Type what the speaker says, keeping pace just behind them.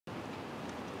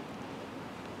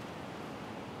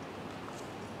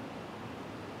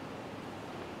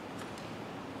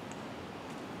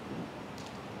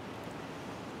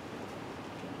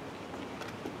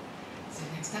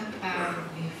Next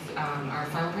up, our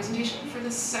final presentation for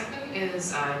this segment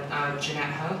is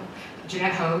Jeannette Ho.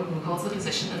 Jeannette Ho, who holds the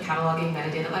position of cataloging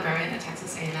metadata librarian at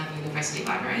Texas A&M University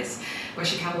Libraries, where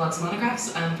she catalogs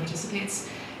monographs and participates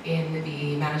in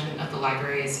the management of the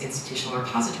library's institutional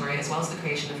repository, as well as the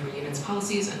creation of her unit's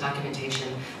policies and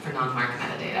documentation for non-MARC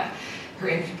metadata.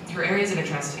 Her areas of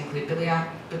interest include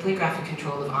bibliographic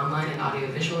control of online and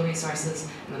audiovisual resources,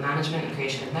 and the management and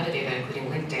creation of metadata,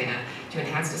 including linked data, to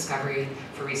enhance discovery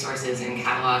for resources in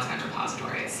catalogs and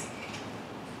repositories.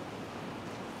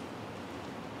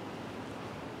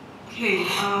 Okay,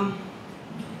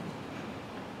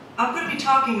 I'm going to be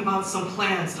talking about some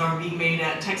plans that are being made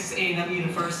at Texas A&M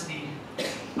University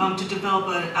to develop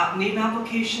a name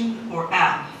application or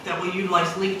app that will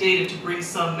utilize linked data to bring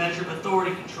some measure of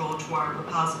authority control to our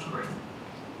repository.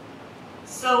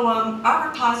 So our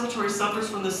repository suffers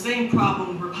from the same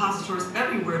problem repositories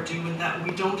everywhere do, in that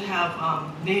we don't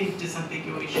have name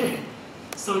disambiguation.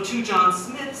 So two John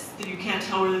Smiths, that you can't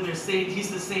tell whether he's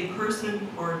the same person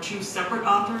or two separate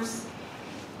authors.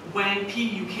 Wang P,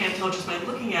 you can't tell just by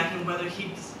looking at him whether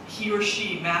he or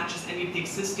she matches any of the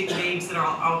existing names that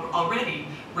are already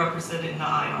represented in the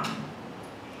IR.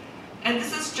 And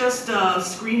this is just a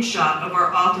screenshot of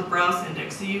our author browse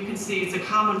index. So you can see it's a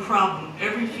common problem.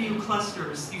 Every few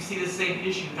clusters, you see the same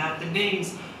issue, that the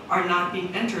names are not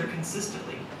being entered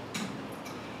consistently.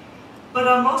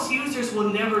 But most users will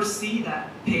never see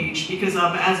that page because,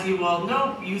 as you all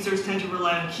know, users tend to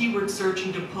rely on keyword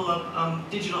searching to pull up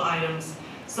digital items.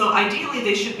 So ideally,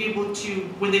 they should be able to,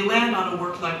 when they land on a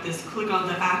work like this, click on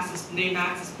the name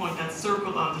access point that's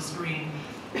circled on the screen,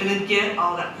 and then get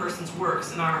all that person's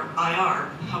works in our IR.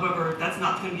 However, that's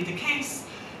not going to be the case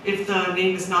if the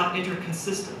name is not entered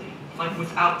consistently, like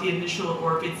without the initial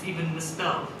or if it's even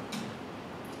misspelled.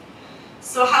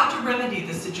 So how to remedy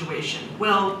this situation?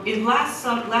 Well,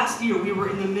 last year we were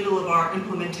in the middle of our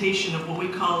implementation of what we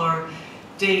call our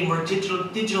DAME, or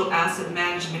Digital Asset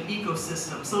Management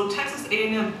Ecosystem. So Texas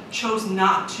A&M chose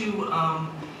not to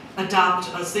adopt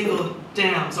a single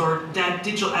DAMS, or that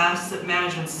Digital Asset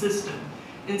Management System.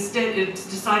 Instead, it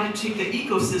decided to take the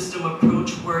ecosystem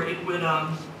approach, where it would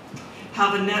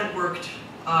have a networked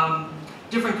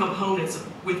different components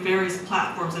with various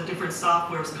platforms and different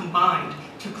softwares combined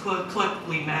to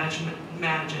collectively manage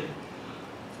it,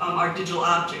 our digital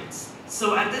objects.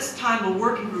 So at this time, a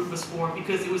working group was formed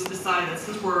because it was decided that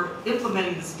since we're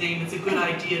implementing this DAME, it's a good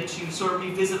idea to sort of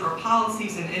revisit our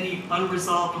policies and any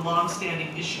unresolved or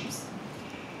long-standing issues.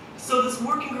 So this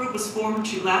working group was formed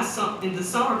in the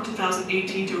summer of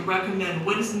 2018 to recommend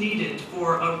what is needed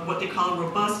for what they call a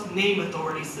robust name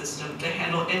authority system to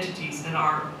handle entities in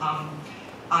our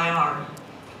IR.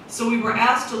 So we were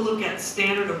asked to look at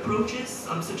standard approaches,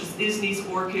 such as ISNIs,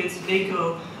 ORCIDs,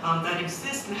 NACO, that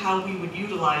exist and how we would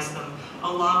utilize them,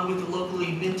 along with the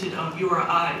locally minted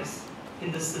URIs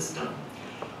in the system.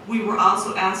 We were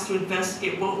also asked to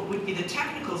investigate what would be the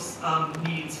technical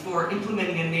needs for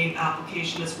implementing a name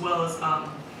application, as well as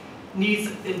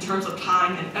needs in terms of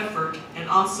time and effort, and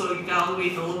also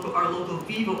evaluate our local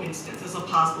Vivo instance as a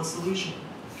possible solution.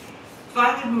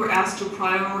 Finally, we were asked to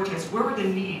prioritize where were the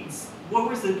needs. What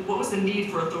was the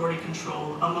need for authority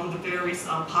control among the various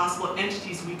possible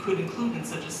entities we could include in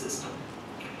such a system?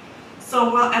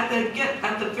 So at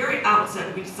the very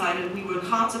outset, we decided we would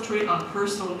concentrate on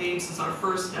personal names as our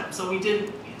first step. So we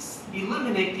did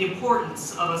eliminate the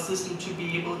importance of a system to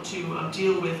be able to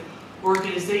deal with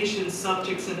organizations,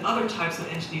 subjects, and other types of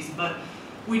entities, but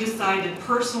we decided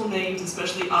personal names,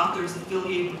 especially authors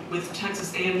affiliated with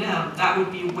Texas A&M, that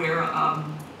would be where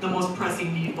the most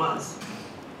pressing need was.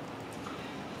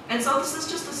 And so this is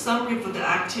just a summary of the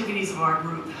activities of our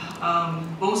group.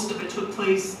 Most of it took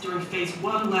place during phase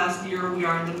 1 last year. We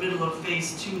are in the middle of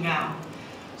phase 2 now.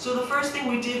 So the first thing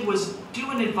we did was do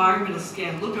an environmental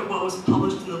scan, look at what was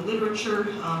published in the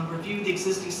literature, review the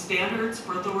existing standards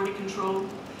for authority control,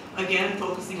 again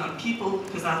focusing on people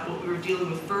because that's what we were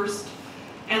dealing with first,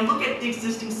 and look at the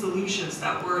existing solutions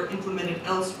that were implemented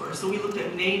elsewhere. So we looked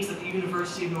at names at the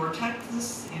University of North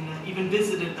Texas and even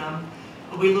visited them.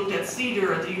 We looked at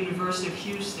CEDAR at the University of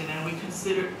Houston, and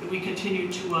we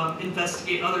continued to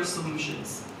investigate other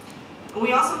solutions.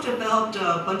 We also developed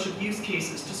a bunch of use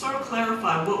cases to sort of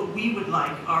clarify what we would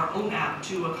like our own app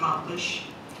to accomplish.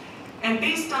 And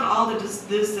based on all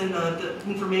this and the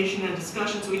information and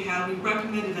discussions we had, we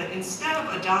recommended that instead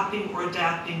of adopting or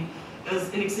adapting as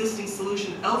an existing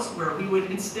solution elsewhere, we would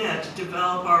instead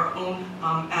develop our own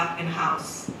app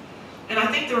in-house. And I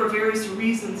think there are various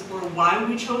reasons for why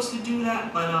we chose to do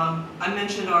that, but I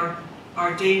mentioned our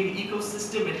DAME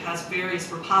ecosystem. It has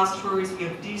various repositories. We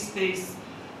have DSpace,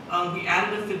 we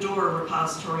added a Fedora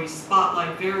repository,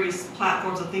 Spotlight, various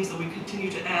platforms and things that we continue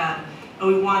to add, and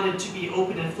we wanted to be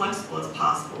open and flexible as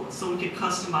possible so we could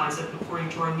customize it according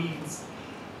to our needs.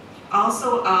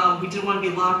 Also, we didn't want to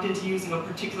be locked into using a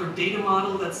particular data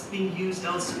model that's being used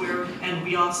elsewhere, and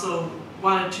we also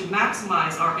wanted to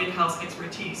maximize our in-house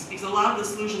expertise, because a lot of the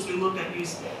solutions we looked at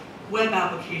use web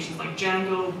applications like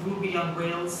Django, Ruby on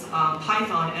Rails,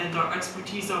 Python, and our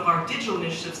expertise of our digital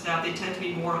initiative staff, they tend to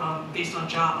be more based on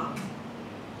Java.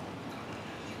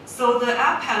 So the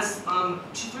app has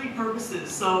three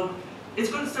purposes. So it's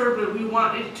going to serve, we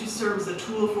want it to serve as a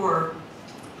tool for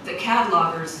the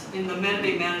catalogers in the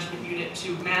metadata management unit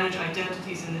to manage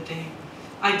identities in the DAME,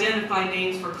 identify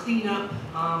names for cleanup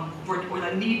or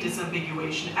that need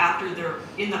disambiguation after they're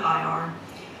in the IR.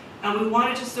 And we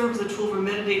wanted to serve as a tool for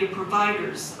metadata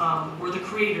providers or the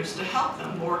creators to help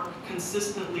them more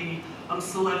consistently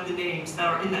select the names that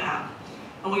are in the app.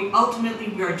 And we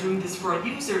are doing this for our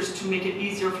users to make it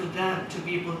easier for them to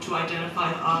be able to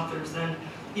identify the authors and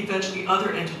eventually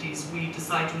other entities we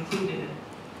decide to include in it.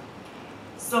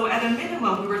 So at a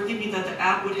minimum, we were thinking that the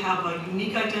app would have a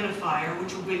unique identifier,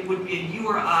 which would be a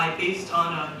URI based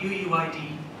on a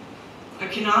UUID, a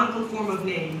canonical form of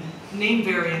name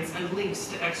variants, and links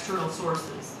to external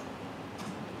sources.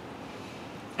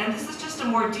 And this is just a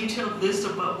more detailed list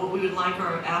of what we would like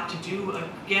our app to do.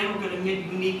 Again, we're going to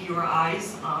make unique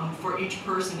URIs for each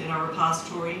person in our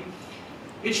repository.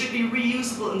 It should be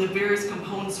reusable in the various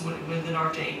components within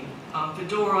our DAME.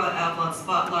 Fedora, Avalon,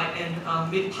 Spotlight,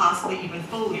 and possibly even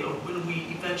Folio when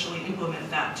we eventually implement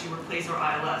that to replace our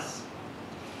ILS.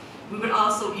 We would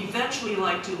also eventually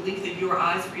like to link the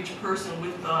URIs for each person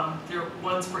with their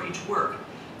ones for each work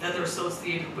that they're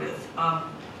associated with,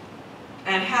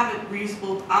 and have it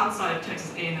reusable outside of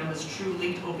Texas A&M as true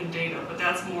linked open data, but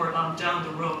that's more down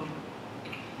the road.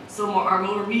 So our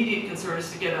more immediate concern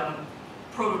is to get a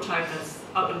prototype that's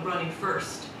up and running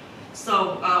first.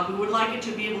 So we would like it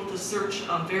to be able to search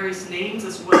various names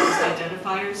as well as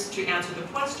identifiers to answer the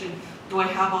question, do I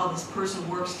have all this person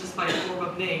works just by form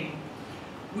of name?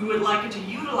 We would like it to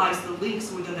utilize the links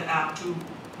within the app to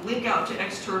link out to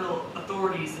external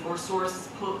authorities or sources,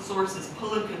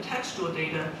 pull in contextual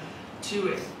data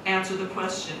to answer the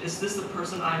question, is this the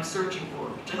person I'm searching for,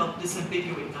 to help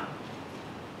disambiguate them.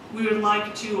 We would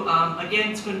like to,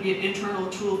 again, it's going to be an internal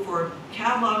tool for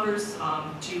catalogers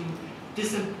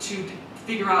to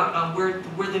figure out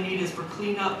where the need is for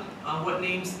cleanup, what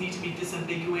names need to be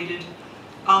disambiguated.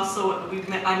 Also,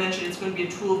 I mentioned it's going to be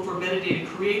a tool for metadata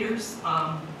creators.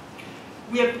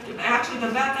 We have actually the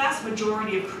vast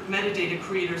majority of metadata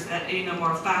creators at A&M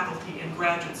are faculty and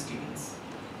graduate students,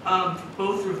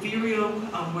 both through Vireo,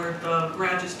 where the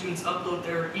graduate students upload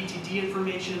their ETD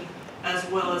information, as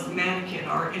well as Mannequin,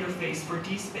 our interface for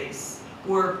DSpace,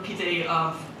 where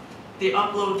they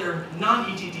upload their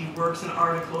non-ETD works and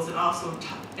articles and also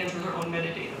enter their own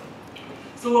metadata.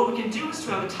 So what we can do is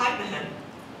to have a type ahead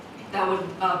that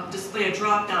would display a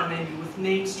drop-down menu with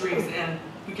name strings, and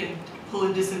we can pull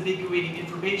in disambiguating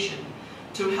information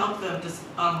to help them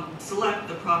select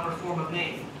the proper form of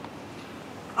name.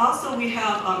 Also, we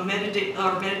have our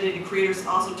metadata creators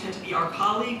also tend to be our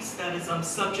colleagues, that is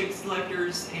subject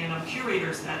selectors and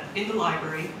curators in the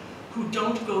library, who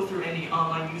don't go through any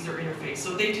online user interface.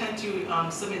 So they tend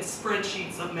to submit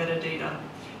spreadsheets of metadata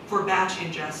for batch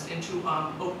ingest into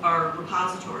our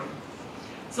repository.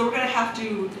 So we're going to have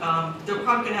to, they're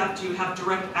probably going to have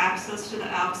direct access to the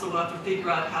app, so we'll have to figure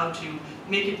out how to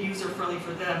make it user-friendly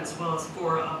for them as well as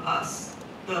for us,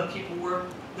 the people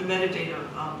the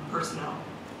metadata personnel.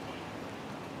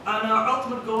 And our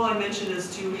ultimate goal, I mentioned,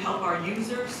 is to help our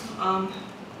users,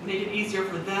 make it easier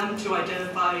for them to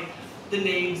identify the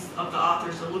names of the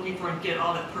authors they're looking for and get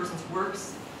all that person's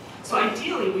works. So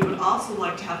ideally, we would also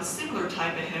like to have a similar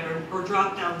type of header or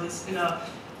drop-down list in a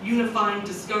unifying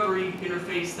discovery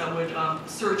interface that would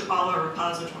search all our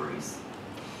repositories.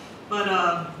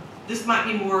 But this might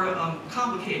be more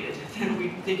complicated than we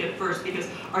think at first, because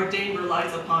our DAME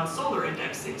relies upon Solr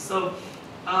indexing. So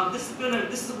this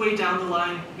is way down the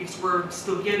line because we're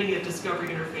still getting a discovery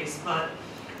interface, but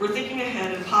we're thinking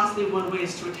ahead, and possibly one way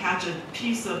is to attach a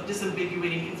piece of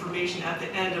disambiguating information at the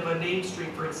end of a name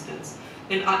string, for instance,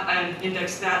 and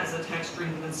index that as a text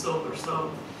string within Solr.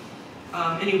 So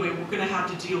anyway, we're going to have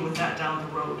to deal with that down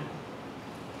the road.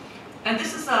 And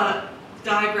this is a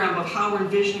diagram of how we're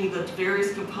envisioning the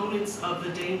various components of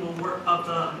the DAME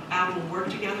app will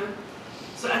work together.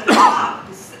 So at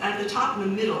the top in the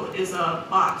middle is a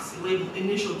box labeled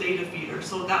initial data feeder.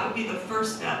 So that will be the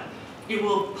first step. It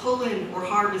will pull in or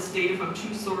harvest data from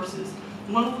two sources.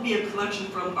 One will be a collection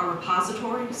from our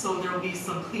repository, so there will be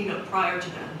some cleanup prior to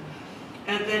then.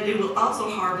 And then it will also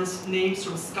harvest names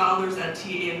from scholars at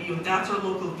TAMU, and that's our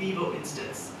local Vivo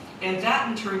instance. And that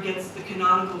in turn gets the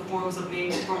canonical forms of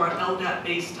names from our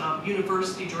LDAP-based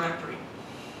university directory.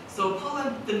 So pull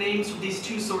in the names from these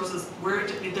two sources where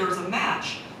if there's a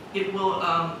match, it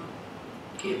will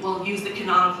use the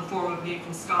canonical form of name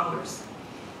from scholars.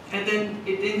 And then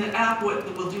in the app, what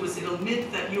it will do is it'll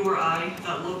emit that URI,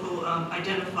 that local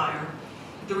identifier.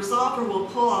 The resolver will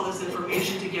pull all this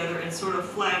information together and sort of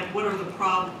flag what are the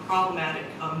problematic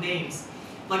names,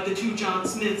 like the two John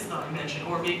Smiths that I mentioned,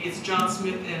 or maybe it's John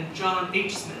Smith and John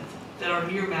H. Smith that are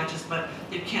mirror matches, but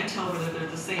it can't tell whether they're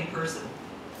the same person.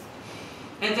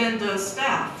 And then the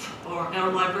staff, or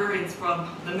our librarians from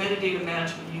the metadata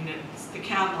management units, the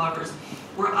catalogers,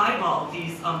 will eyeball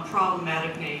these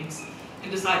problematic names and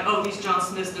decide, oh, these John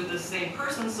Smiths, they're the same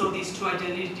person, so these two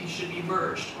identities should be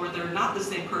merged, or they're not the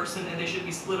same person and they should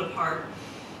be split apart.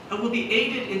 And will be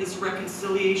aided in this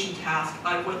reconciliation task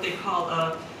by what they call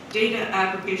a data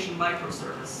aggregation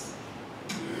microservice.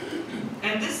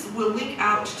 And this will link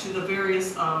out to the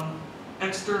various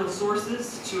external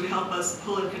sources to help us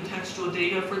pull in contextual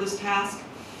data for this task.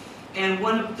 And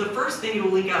the first thing it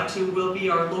will link out to will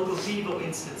be our local Vivo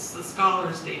instance, the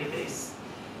scholars database.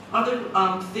 Other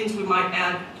things we might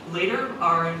add later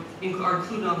are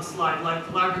included on the slide, like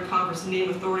the Library of Congress name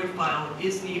authority file,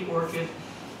 ISNI, ORCID,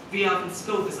 VIAF, and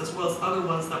SCOPUS, as well as other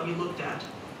ones that we looked at.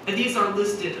 And these are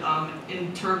listed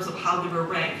in terms of how they were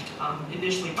ranked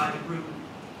initially by the group.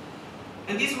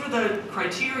 And these were the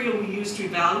criteria we used to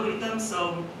evaluate them,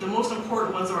 so the most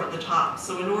important ones are at the top.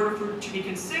 So in order for it to be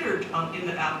considered in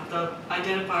the app, the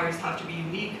identifiers have to be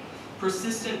unique,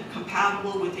 persistent,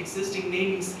 compatible with existing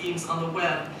naming schemes on the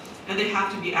web, and they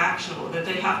have to be actionable, that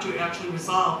they have to actually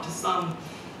resolve to some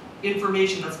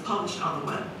information that's published on the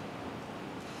web.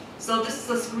 So this is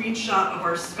a screenshot of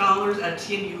our scholars at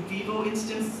TMU Vivo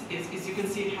instance. As you can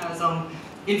see, it has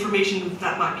information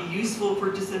that might be useful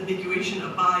for disambiguation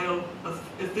of bio, of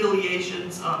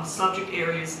affiliations, subject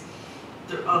areas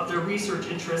of their research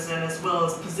interests, and as well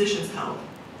as positions held.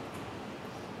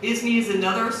 ISNI is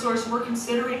another source we're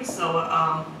considering.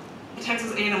 So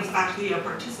Texas A&M was actually a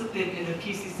participant in the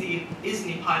PCC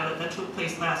ISNI pilot that took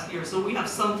place last year. So we have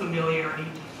some familiarity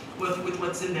with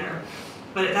what's in there.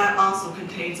 But that also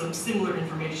contains some similar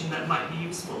information that might be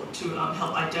useful to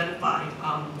help identify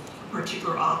a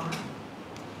particular author.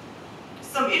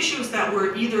 Some issues that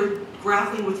we're either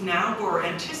grappling with now or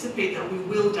anticipate that we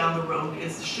will down the road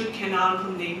is, should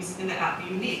canonical names in the app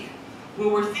be unique? Well,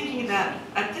 we're thinking that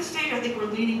at this stage, I think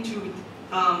we're leaning to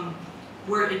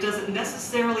where it doesn't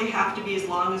necessarily have to be, as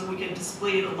long as we can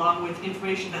display it along with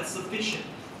information that's sufficient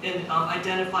in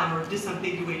identifying or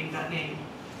disambiguating that name.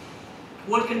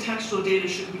 What contextual data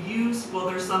should we use? Well,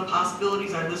 there's some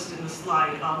possibilities I listed in the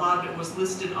slide. A lot of it was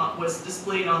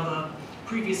displayed on the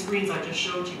previous screens I just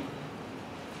showed you.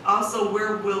 Also,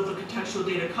 where will the contextual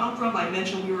data come from? I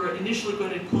mentioned we were initially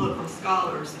going to pull it from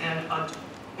scholars and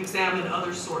examine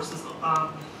other sources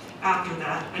after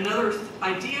that. Another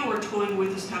idea we're toying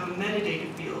with is to have a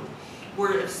metadata field,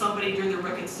 where if somebody during the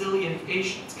reconciliation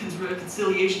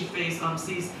phase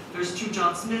sees there's two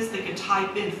John Smiths, they can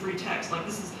type in free text. Like,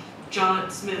 this is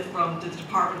John Smith from the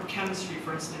Department of Chemistry,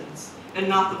 for instance, and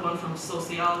not the one from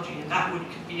sociology, and that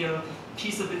could be a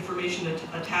piece of information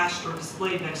attached or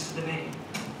displayed next to the name.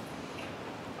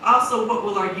 Also, what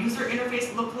will our user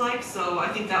interface look like? So I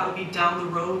think that will be down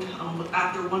the road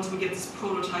once we get this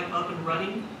prototype up and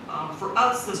running, for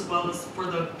us as well as for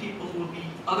the people who will be,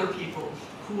 other people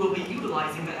who will be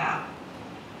utilizing the app.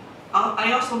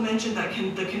 I also mentioned that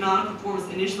the canonical form is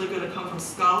initially going to come from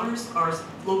scholars, our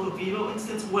local Vivo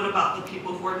instance. What about the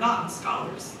people who are not in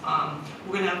scholars?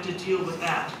 We're going to have to deal with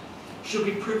that. Should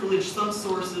we privilege some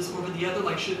sources over the other?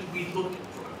 Like, should we look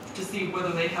to see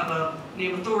whether they have a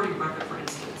name authority record, for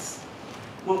instance?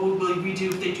 What will we do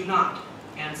if they do not?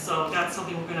 And so that's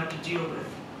something we're going to have to deal with.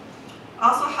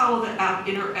 Also, how will the app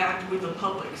interact with the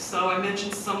public? So I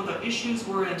mentioned some of the issues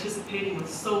we're anticipating with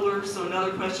Solar. So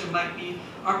another question might be,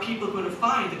 are people going to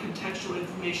find the contextual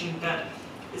information that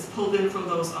is pulled in from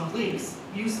those links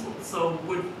useful? So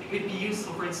would it be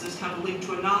useful, for instance, to have a link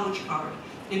to a knowledge card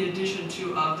in addition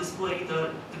to displaying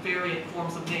the variant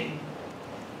forms of name?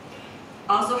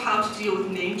 Also, how to deal with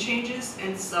name changes.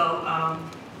 And so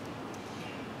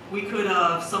we could,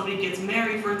 if somebody gets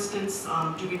married, for instance,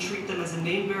 do we treat them as a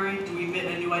name variant? Do we emit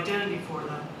a new identity for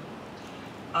them?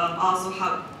 Also,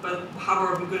 how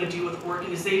are we going to deal with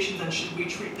organizations, and should we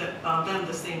treat them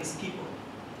the same as people?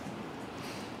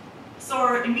 So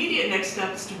our immediate next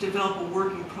step is to develop a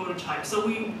working prototype. So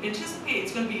we anticipate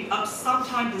it's going to be up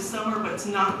sometime this summer, but it's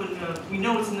not going to, we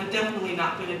know it's definitely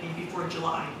not going to be before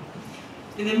July.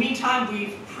 In the meantime,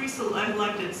 we've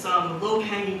pre-selected some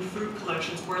low-hanging fruit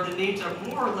collections where the names are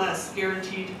more or less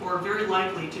guaranteed or very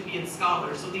likely to be in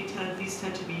Scholars. So these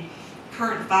tend to be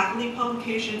current faculty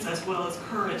publications as well as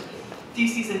current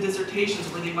theses and dissertations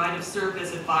where they might have served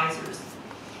as advisors.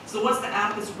 So once the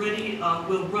app is ready,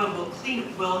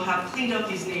 we'll have cleaned up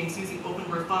these names using Open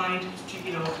Refined to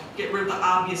get rid of the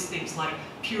obvious things like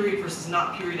period versus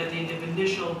not period at the end of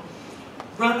initial.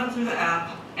 Run them through the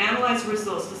app, analyze the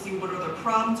results to see what are the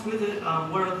problems with it,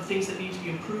 what are the things that need to be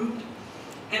improved,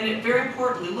 and very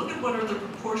importantly, look at what are the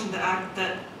proportion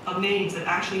of names that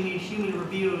actually need human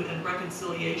review and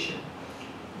reconciliation.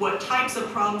 What types of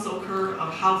problems occur,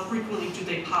 how frequently do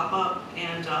they pop up,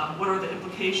 and what are the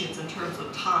implications in terms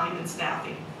of time and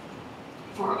staffing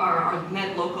for our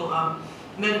local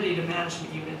metadata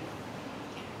management unit.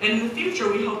 And in the future,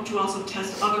 we hope to also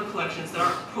test other collections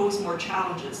that pose more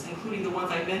challenges, including the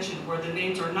ones I mentioned where the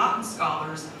names are not in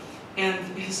Scholars and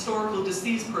historical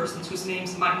deceased persons whose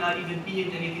names might not even be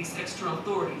in any of these external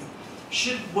authorities.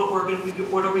 What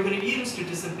are we going to use to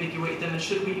disambiguate them, and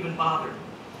should we even bother?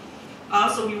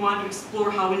 Also, we want to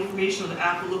explore how information on the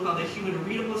app will look on the human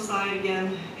readable side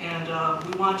again, and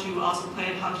we want to also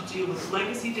plan how to deal with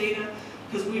legacy data,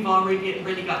 because we've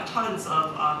already got tons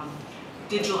of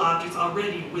digital objects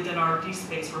already within our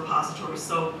DSpace repository.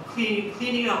 So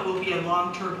cleaning up will be a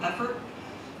long-term effort,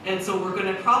 and so we're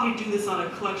going to probably do this on a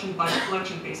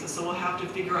collection-by-collection basis, so we'll have to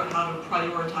figure out how to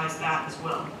prioritize that as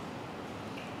well.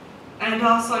 And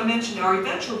also I mentioned our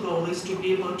eventual goal is to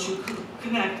be able to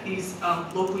connect these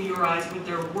local URIs with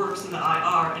their works in the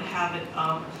IR and have it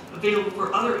available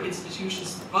for other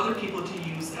institutions, other people to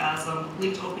use as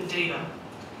linked open data.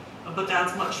 But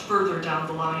that's much further down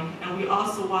the line. And we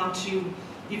also want to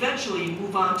eventually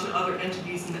move on to other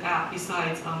entities in the app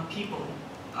besides people,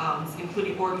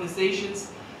 including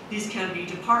organizations. These can be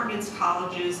departments,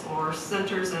 colleges, or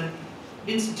centers and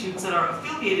institutes that are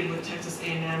affiliated with Texas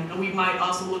A&M, and we might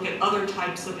also look at other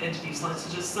types of entities, like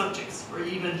such as subjects, or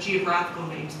even geographical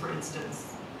names, for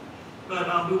instance.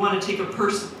 But we want to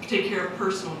take care of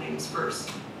personal names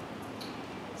first.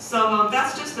 So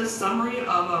that's just a summary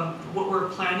of what we're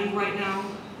planning right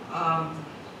now.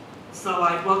 So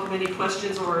I'd welcome any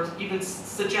questions or even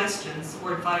suggestions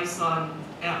or advice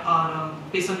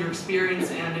based on your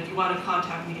experience, and if you want to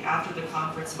contact me after the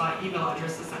conference, my email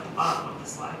address is at the bottom of the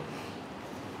slide.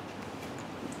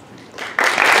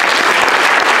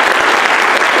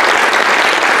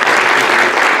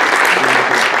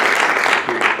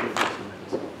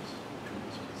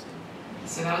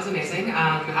 So that was amazing. We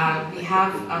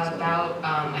have about,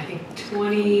 I think,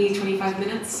 25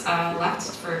 minutes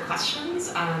left for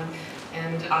questions,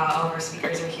 and all of our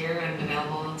speakers are here and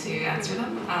available to answer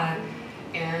them.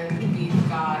 And we've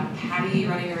got Patty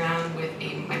running around with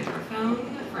a microphone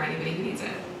for anybody who needs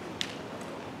it.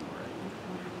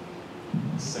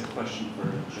 This is a question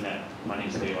for Jeannette. My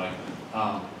name's Dave.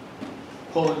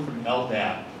 Pulling from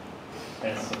LDAP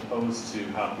as opposed to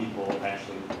how people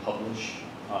actually publish,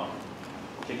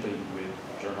 particularly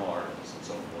with journal articles and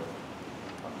so forth.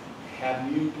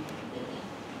 Have you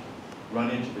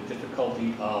run into the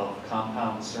difficulty of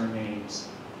compound surnames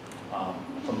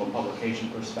from a publication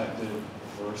perspective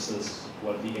versus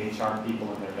what the HR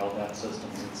people in their LDAP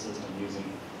systems insist on using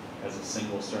as a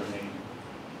single surname?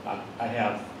 I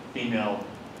have female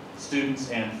students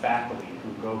and faculty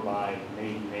who go by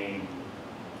maiden name,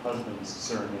 husband's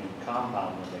surname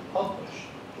compound when they publish,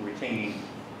 to retain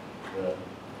the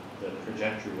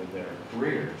trajectory of their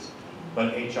careers,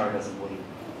 but HR doesn't believe it.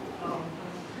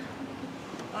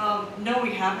 No,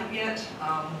 we haven't yet.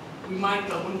 We might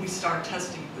though when we start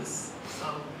testing this. So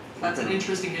that's an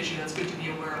interesting issue that's good to be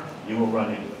aware of. You will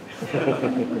run into it.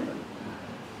 Yeah.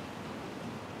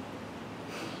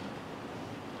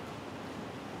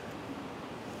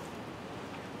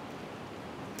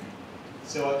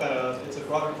 So it's a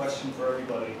broader question for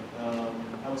everybody.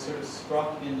 I was sort of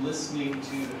struck in listening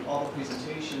to all the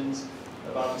presentations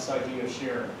about this idea of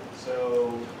sharing.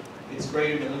 So it's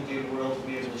great in the linked data world to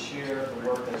be able to share the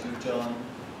work that you've done.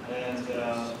 And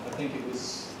I think it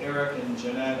was Eric and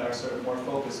Jeannette are sort of more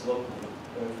focused locally,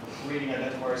 creating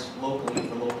identifiers locally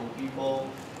for local people.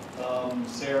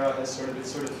 Sarah has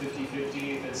it's sort of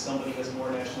 50-50. If somebody has more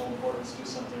national importance, do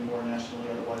something more nationally,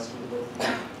 otherwise do it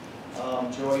locally.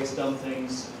 Joy has done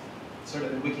things sort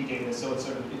of in Wikidata, so it's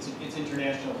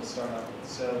international to start out with.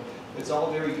 So it's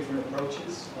all very different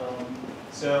approaches.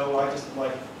 So I just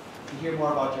like to hear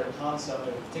more about your concept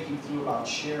of thinking through about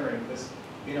sharing, because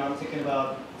I'm thinking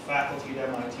about faculty at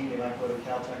MIT, they might go to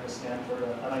Caltech or Stanford,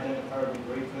 an identifier identifier would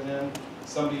be great for them.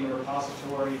 Somebody in a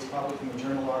repository, it's probably from a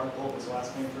journal article, if it's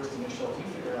last name, first initial, if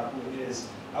you figure out who it is,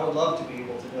 I would love to be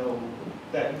able to know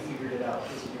that you figured it out.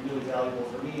 This would be really valuable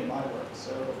for me and my work.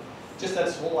 So just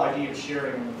that whole idea of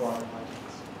sharing in the broader context.